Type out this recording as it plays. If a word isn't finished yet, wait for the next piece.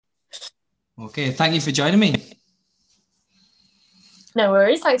Okay, thank you for joining me. No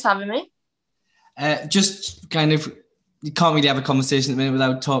worries, thanks for having me. Just kind of, you can't really have a conversation at the minute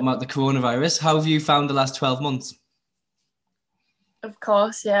without talking about the coronavirus. How have you found the last 12 months? Of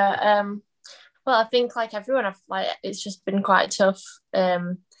course, yeah. Well, I think like everyone, it's just been quite tough,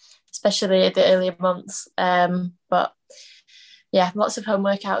 especially the earlier months. But yeah, lots of home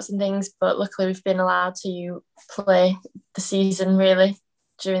workouts and things. But luckily, we've been allowed to play the season really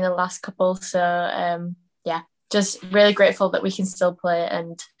during the last couple. So yeah, just really grateful that we can still play,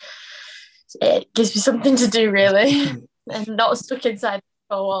 and it gives me something to do really, and not stuck inside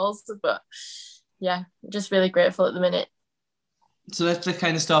the four walls. But yeah, just really grateful at the minute. So let's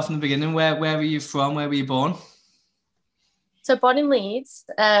kind of start from the beginning. Where were you from? Where were you born? So born in Leeds,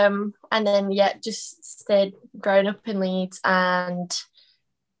 and then yeah, just stayed growing up in Leeds, and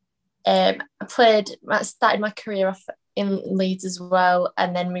started my career off in Leeds as well,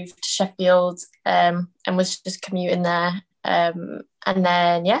 and then moved to Sheffield, and was just commuting there, and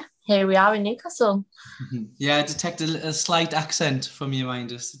then yeah, here we are in Newcastle. Yeah, I detected a slight accent from your mind,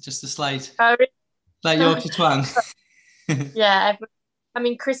 just a slight, Oh, like Yorkshire twang. yeah, I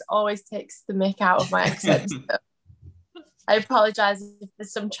mean, Chris always takes the mick out of my accent. So I apologise if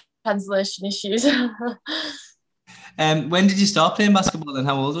there's some translation issues. When did you start playing basketball and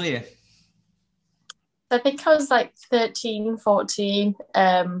how old were you? I think I was like 13, 14.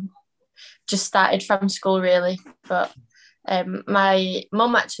 Just started from school really. But my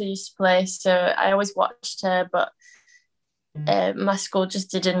mum actually used to play, so I always watched her, but my school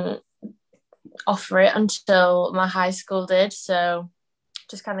just didn't offer it until my high school did. So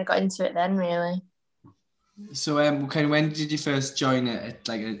just kind of got into it then really. So kind of when did you first join a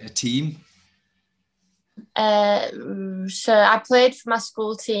team? So I played for my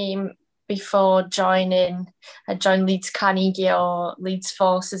school team before joining. I joined Leeds Carnegie, or Leeds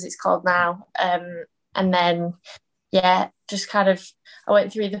Force as it's called now. And then yeah, just kind of I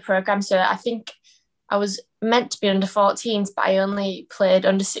went through the program. So I think I was meant to be under 14s, but I only played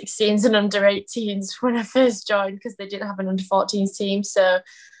under 16s and under 18s when I first joined because they didn't have an under 14s team. So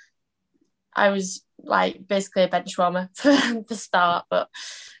I was like basically a bench warmer for the start, but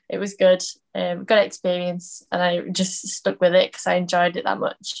it was good. Good experience, and I just stuck with it because I enjoyed it that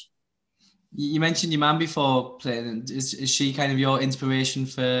much. You mentioned your mum before playing. Is she kind of your inspiration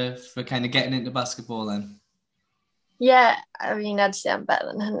for kind of getting into basketball then? Yeah, I mean, I'd say I'm better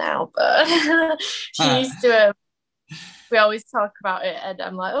than her now, but she Ah. used to. We always talk about it, and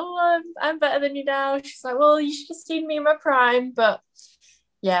I'm like, oh, I'm better than you now. She's like, well, you should have seen me in my prime, but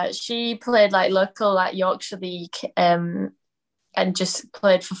yeah, she played like local, like Yorkshire League, and just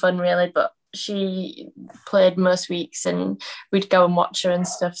played for fun, really. But she played most weeks, and we'd go and watch her and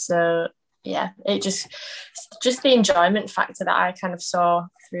stuff. So yeah, it just the enjoyment factor that I kind of saw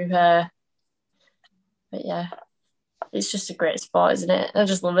through her. But yeah, it's just a great sport, isn't it? I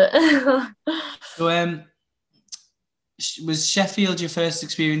just love it. So was Sheffield your first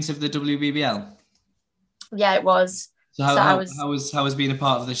experience of the WBBL? Yeah, it was. So So I was. how was being a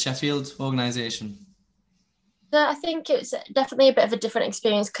part of the Sheffield organisation? So I think it's definitely a bit of a different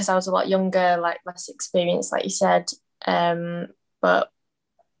experience because I was a lot younger, like less experienced, like you said. But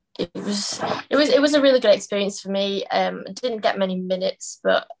it was a really good experience for me. I didn't get many minutes,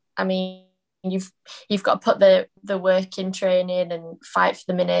 but I mean, you've got to put the work in training and fight for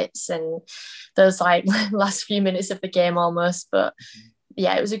the minutes and those like last few minutes of the game almost. But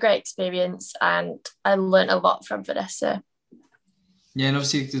yeah, it was a great experience, and I learned a lot from Vanessa. Yeah, and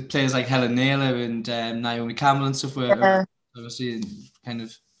obviously the players like Helen Naylor and Naomi Campbell and stuff were Yeah, obviously kind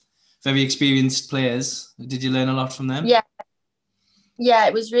of very experienced players. Did you learn a lot from them? yeah, yeah,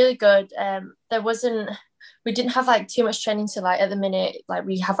 it was really good. We didn't have like too much training to like at the minute, like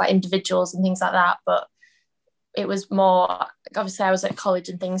we have like individuals and things like that, but it was more obviously I was at college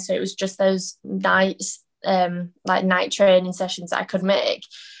and things, so it was just those nights, like night training sessions that I could make.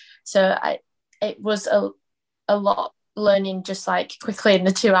 So it was a lot learning just like quickly in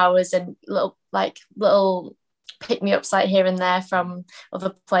the 2 hours, and little pick me ups like here and there from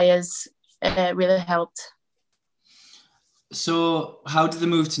other players really helped. So how did the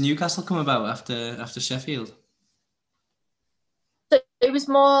move to Newcastle come about after Sheffield? So it was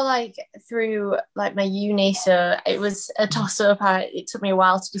more like through like my uni, so it was a toss up. It took me a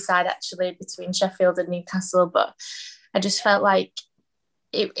while to decide actually between Sheffield and Newcastle, but I just felt like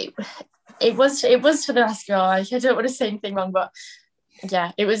it it, it was for the basketball. Like, I don't want to say anything wrong, but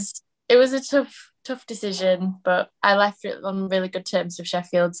yeah, it was a tough decision, but I left it on really good terms with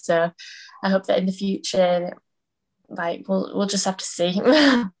Sheffield. So I hope that in the future, like we'll just have to see.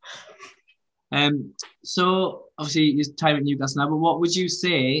 So obviously your time at Newcastle now, but what would you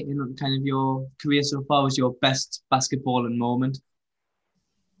say in kind of your career so far was your best basketballing moment?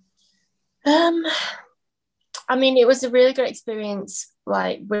 Um, I mean, it was a really good experience,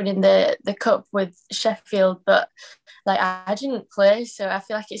 like winning the cup with Sheffield, but like I didn't play, so I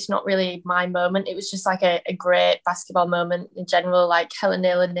feel like it's not really my moment. It was just like a great basketball moment in general. Like Helen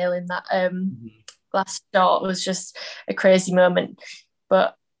Naylor nailing that last shot was just a crazy moment.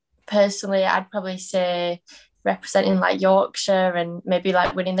 But personally, I'd probably say representing like Yorkshire and maybe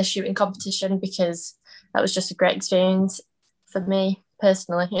like winning the shooting competition, because that was just a great experience for me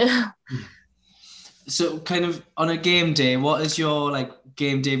personally. So kind of on a game day, what is your like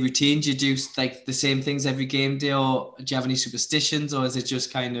game day routine? Do you do like the same things every game day, or do you have any superstitions, or is it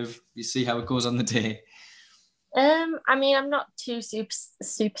just kind of you see how it goes on the day? I mean, I'm not too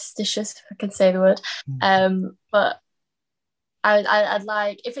superstitious, if I can say the word. But I'd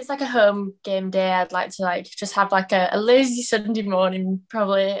like, if it's like a home game day, I'd like to like just have like a lazy Sunday morning,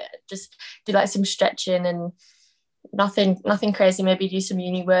 probably just do like some stretching and nothing crazy. Maybe do some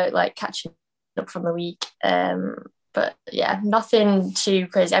uni work, like catching up from the week. But yeah, nothing too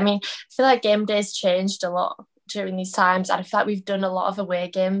crazy. I mean, I feel like game days changed a lot during these times, and I feel like we've done a lot of away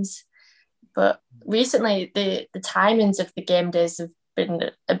games. But recently, the timings of the game days have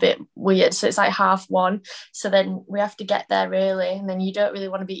been a bit weird. So it's like 1:30. So then we have to get there early, and then you don't really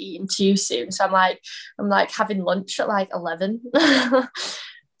want to be eating too soon. So I'm like having lunch at like 11.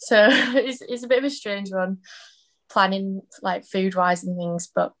 So it's a bit of a strange one, planning like food wise and things.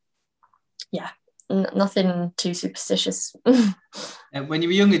 But yeah, nothing too superstitious. When you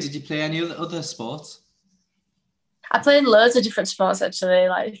were younger, did you play any other sports? I played loads of different sports actually.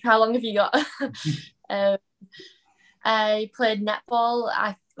 Like, how long have you got? um, I played netball.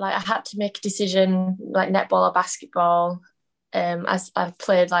 I had to make a decision, like netball or basketball. As I've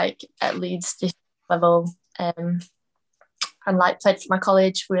played like at Leeds district level, and like played for my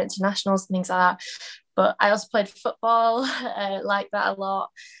college. We went to nationals and things like that. But I also played football, like that a lot.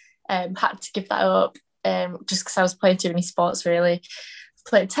 Had to give that up, just because I was playing too many sports really.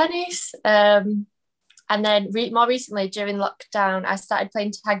 Played tennis. And then more recently, during lockdown, I started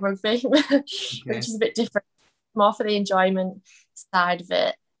playing tag rugby, which is a bit different, more for the enjoyment side of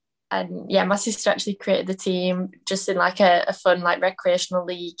it. And yeah, my sister actually created the team just in like a fun, like recreational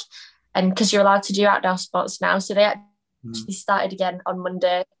league. And because you're allowed to do outdoor sports now, so they actually started again on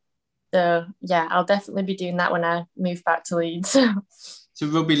Monday. So yeah, I'll definitely be doing that when I move back to Leeds. So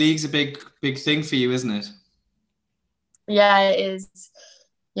rugby league's a big thing for you, isn't it? Yeah, it is.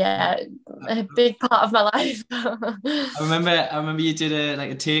 Yeah, a big part of my life. I remember you did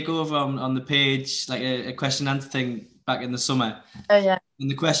a takeover on the page, like a question and answer thing back in the summer. Oh yeah. And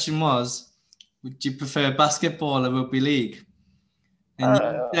the question was, would you prefer basketball or rugby league? And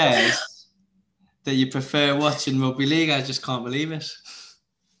you said that you prefer watching rugby league. I just can't believe it.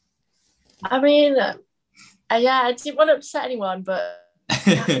 I mean, yeah, I didn't want to upset anyone, but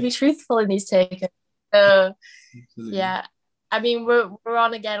you have to be truthful in these takes. So yeah, I mean, we're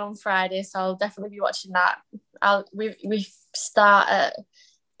on again on Friday, so I'll definitely be watching that. We start at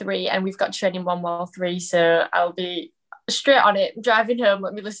 3, and we've got training 1 while 3, so I'll be straight on it. Driving home,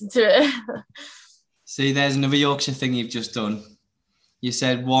 let me listen to it. See, there's another Yorkshire thing you've just done. You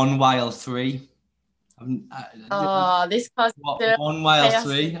said 1 while 3. This caused 1 while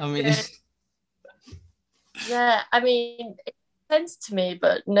 3. I mean, yeah, I mean, it makes sense to me,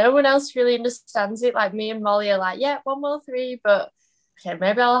 but no one else really understands it. Like me and Molly are like, yeah, 1 while 3, but okay,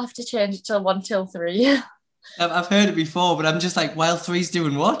 maybe I'll have to change it to 1 till 3. I've heard it before, but I'm just like, while 3's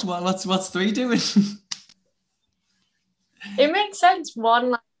doing what? What's 3 doing? It makes sense.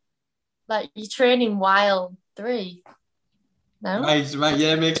 One, like you're training while 3. No? Right.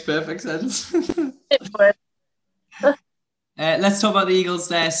 Yeah, it makes perfect sense. Let's talk about the Eagles'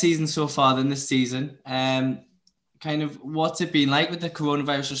 season so far then this season. Kind of what's it been like with the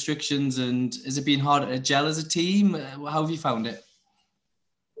coronavirus restrictions, and has it been hard to gel as a team? How have you found it?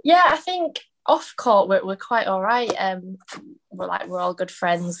 Yeah, I think off court we're quite all right. We're all good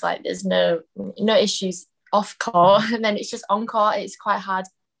friends. Like there's no issues off court, and then it's just on court. It's quite hard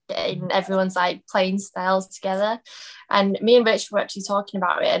getting everyone's like playing styles together. And me and Rich were actually talking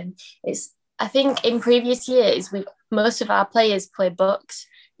about it, and it's, I think in previous years most of our players play books,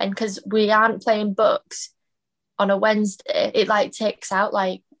 and because we aren't playing books on a Wednesday, it like takes out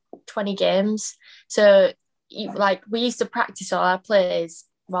like 20 games. So like we used to practice all our plays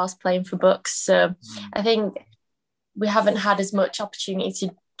whilst playing for books. So I think we haven't had as much opportunity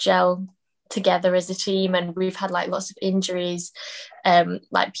to gel together as a team, and we've had like lots of injuries,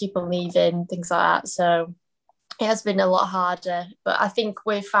 like people leaving, things like that. So it has been a lot harder, but I think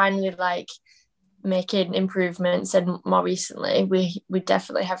we're finally like making improvements, and more recently we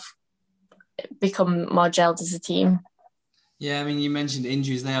definitely have become more gelled as a team. Yeah, I mean, you mentioned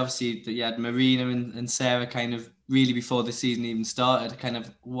injuries there. Obviously, that you had Marina and Sarah kind of really before the season even started. Kind of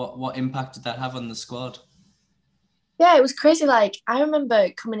what impact did that have on the squad? Yeah, it was crazy. Like I remember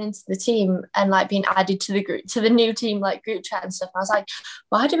coming into the team and like being added to the new team like group chat and stuff. And I was like,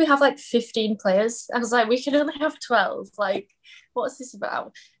 why do we have like 15 players? I was like, we can only have 12. Like, what's this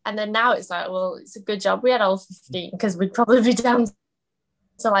about? And then now it's like, well, it's a good job we had all 15 because we'd probably be down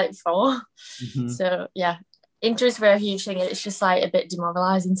to like 4. Mm-hmm. So yeah, injuries were a huge thing, and it's just like a bit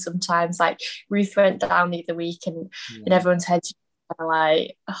demoralizing sometimes. Like Ruth went down the other week, and in everyone's heads,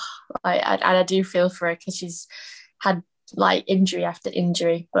 like, oh, like I do feel for her because she's had like injury after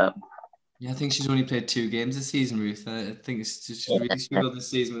injury. But yeah, I think she's only played 2 games this season, Ruth. I think she's really struggled this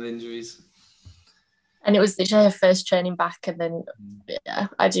season with injuries. And it was literally her first training back, and then yeah,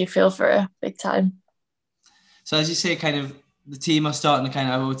 I do feel for her big time. So as you say, kind of the team are starting to kind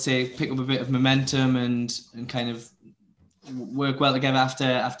of, I would say, pick up a bit of momentum and kind of work well together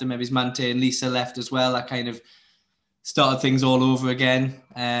after maybe Mante and Lisa left as well. That kind of started things all over again.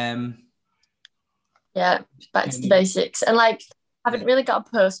 Yeah, back to the basics. And like, I haven't really got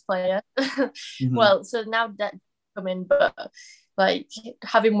a post player. Well, so now that come in, but like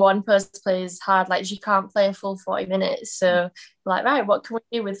having one post player is hard. Like you can't play a full 40 minutes. So like, right, what can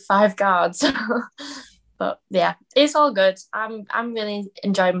we do with 5 guards? But yeah, it's all good. I'm really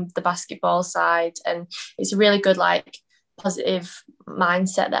enjoying the basketball side, and it's a really good like positive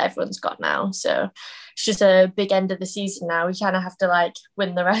mindset that everyone's got now. So it's just a big end of the season now. We kind of have to like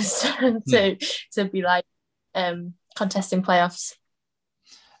win the rest to be like contesting playoffs.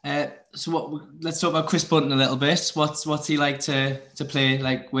 So let's talk about Chris Bunton a little bit. What's he like to play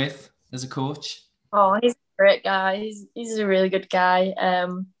like with as a coach? Oh, he's a great guy. He's a really good guy.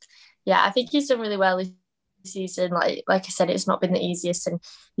 Yeah, I think he's done really well this season. Like I said, it's not been the easiest, and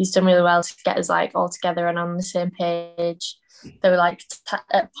he's done really well to get us like all together and on the same page. There were like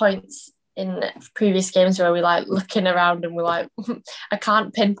at points in previous games where we like looking around and we're like, I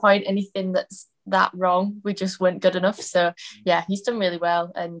can't pinpoint anything that's that wrong. We just weren't good enough. So yeah, he's done really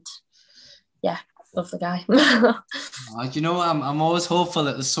well, and yeah, love the guy. You know, I'm always hopeful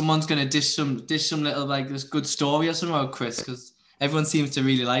that someone's going to dish some little like this good story or something about Chris, because everyone seems to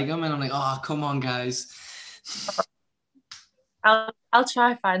really like him, and I'm like, oh, come on, guys. I'll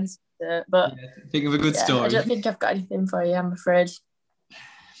try find it, but think of a good story. I don't think I've got anything for you, I'm afraid.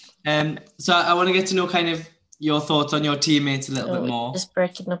 So I want to get to know kind of your thoughts on your teammates a little bit more. Just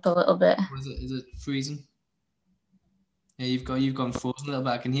breaking up a little bit. Is it freezing? Yeah, you've gone frozen a little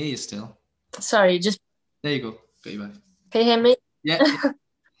bit. I can hear you still. Sorry, just there you go. Got you back. Can you hear me? Yeah.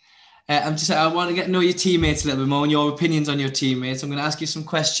 I want to get to know your teammates a little bit more and your opinions on your teammates. I'm going to ask you some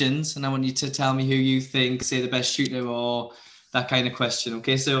questions, and I want you to tell me who you think, say, the best shooter or that kind of question.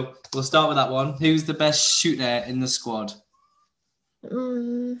 Okay, so we'll start with that one. Who's the best shooter in the squad?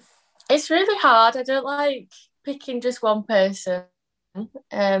 It's really hard. I don't like picking just one person.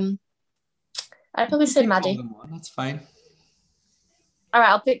 I'd probably say Maddie. That's fine. All right,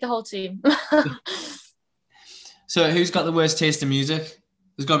 I'll pick the whole team. So who's got the worst taste in music?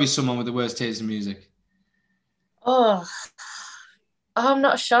 There's got to be someone with the worst taste in music. Oh, I'm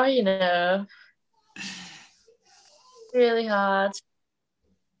not sure, you know. Really hard.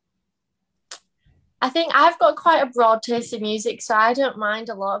 I think I've got quite a broad taste in music, so I don't mind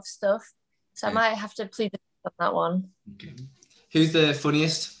a lot of stuff. So I might have to plead on that one. Okay. Who's the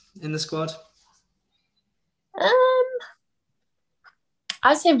funniest in the squad?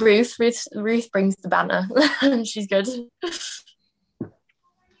 I'd say Ruth. Ruth brings the banner. She's good.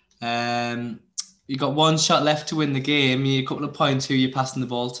 You got 1 shot left to win the game. You need a couple of points. Who you're passing the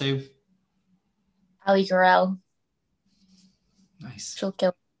ball to? Ali Gorel. Nice. She'll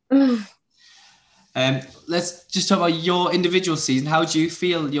kill. Let's just talk about your individual season. How do you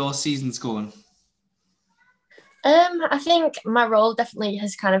feel your season's going? I think my role definitely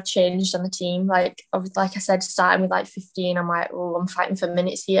has kind of changed on the team. Like I said, starting with like 15, I'm like, oh, I'm fighting for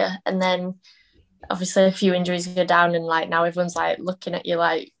minutes here. And then obviously a few injuries go down, and like now everyone's like looking at you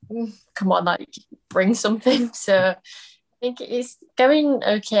like, come on, like bring something. So I think it's going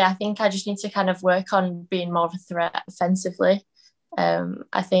okay. I think I just need to kind of work on being more of a threat offensively.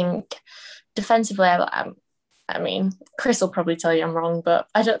 I think defensively, I mean, Chris will probably tell you I'm wrong, but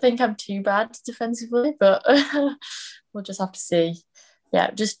I don't think I'm too bad defensively, but we'll just have to see.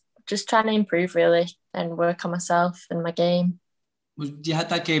 Yeah, just trying to improve really and work on myself and my game. You had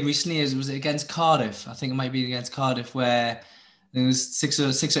that game recently, was it against Cardiff? I think it might be against Cardiff, where there was 6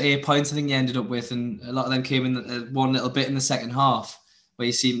 or 8 points I think you ended up with, and a lot of them came in one little bit in the second half where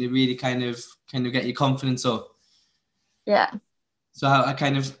you seem to really kind of get your confidence up. Yeah. So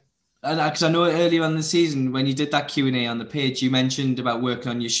because I know earlier on in the season when you did that Q&A on the page, you mentioned about working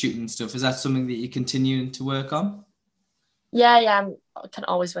on your shooting stuff. Is that something that you're continuing to work on? Yeah. I can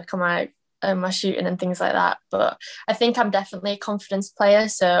always work on my shooting and things like that. But I think I'm definitely a confidence player.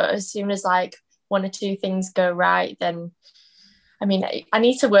 So as soon as like one or two things go right, then I mean, I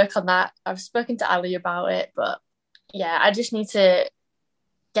need to work on that. I've spoken to Ali about it, but yeah, I just need to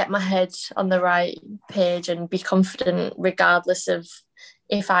get my head on the right page and be confident regardless of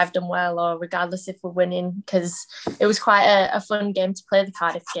if I've done well or regardless if we're winning, because it was quite a fun game to play, the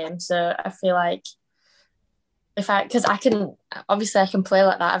Cardiff game. So I feel like because I can play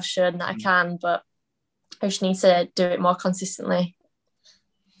like that. I've shown that I can, but I just need to do it more consistently.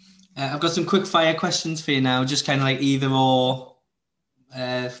 I've got some quick fire questions for you now, just kind of like either or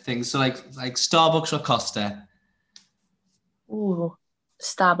things. So like Starbucks or Costa? Ooh,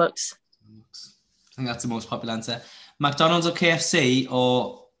 Starbucks. I think that's the most popular answer. McDonald's or KFC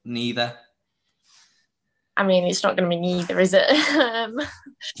or neither? I mean, it's not going to be neither, is it?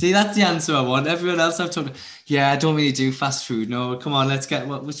 See, that's the answer I want. Everyone else I've told, I don't really do fast food. No, come on, let's get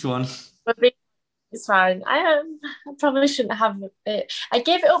which one? It's fine. I probably shouldn't have it. I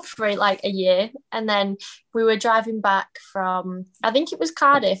gave it up for like a year, and then we were driving back from, I think it was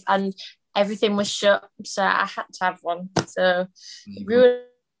Cardiff, and everything was shut, so I had to have one. So it ruined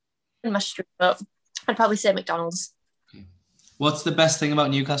my streak up. I'd probably say McDonald's. Okay. What's the best thing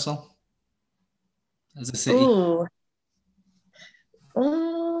about Newcastle as a city?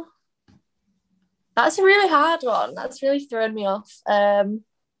 That's a really hard one. That's really thrown me off.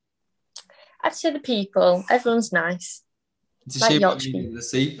 I'd say the people. Everyone's nice. It's a shame to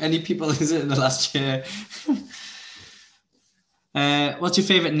see any people is it in the last year. What's your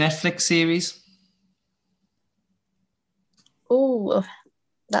favourite Netflix series? Oh,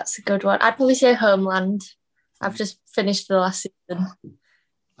 that's a good one. I'd probably say Homeland. I've just finished the last season.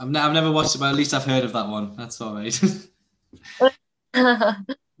 I've never watched it, but at least I've heard of that one. That's all right.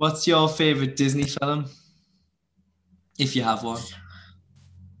 What's your favourite Disney film? If you have one.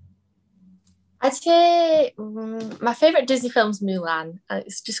 I'd say my favourite Disney film's Mulan.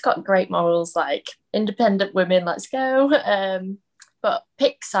 It's just got great morals, like independent women, let's go. But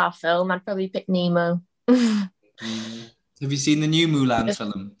Pixar film, I'd probably pick Nemo. Have you seen the new Mulan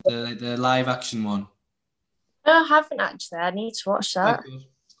film, the live action one? No, I haven't actually. I need to watch that.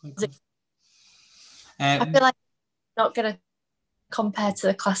 Quite good. I feel like it's not going to compare to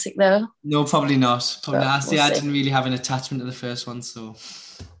the classic though. No, probably not. Probably not. We'll I didn't really have an attachment to the first one, so.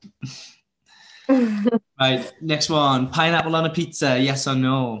 Right, next one. Pineapple on a pizza, yes or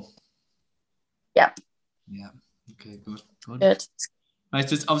no? Yep. Yeah. Okay, good. Right,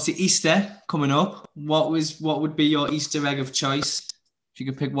 so it's obviously Easter coming up. What would be your Easter egg of choice? If you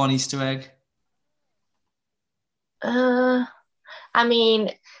could pick one Easter egg. I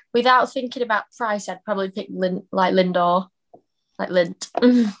mean, without thinking about price, I'd probably pick Lindor, like Lindt.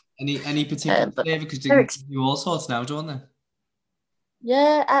 Any particular flavour? Because they can do all sorts now, don't they?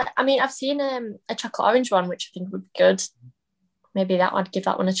 Yeah, I mean, I've seen a chocolate orange one, which I think would be good. Maybe I'd give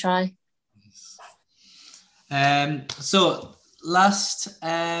that one a try. So last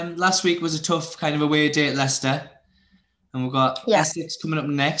week was a tough kind of away day at Leicester, and we've got Essex coming up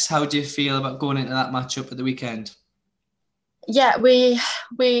next. How do you feel about going into that matchup at the weekend? Yeah, we've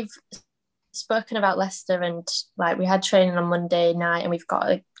spoken about Leicester, and like we had training on Monday night, and we've got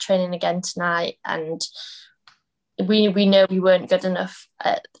a training again tonight, and we know we weren't good enough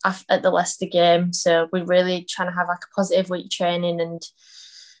at the Leicester game, so we're really trying to have like a positive week training and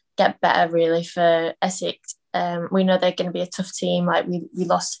get better really for Essex. We know they're going to be a tough team. Like we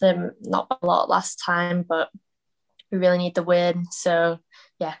lost them not a lot last time, but we really need the win. So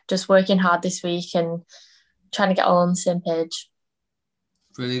yeah, just working hard this week and trying to get all on the same page.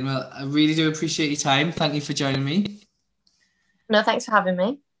 Brilliant. Well, I really do appreciate your time. Thank you for joining me. No, thanks for having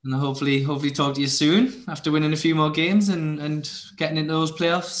me. And I'll hopefully talk to you soon after winning a few more games and getting into those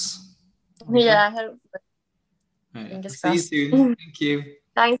playoffs. Yeah, hopefully. Right. See you soon. Thank you.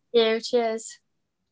 Thank you. Cheers.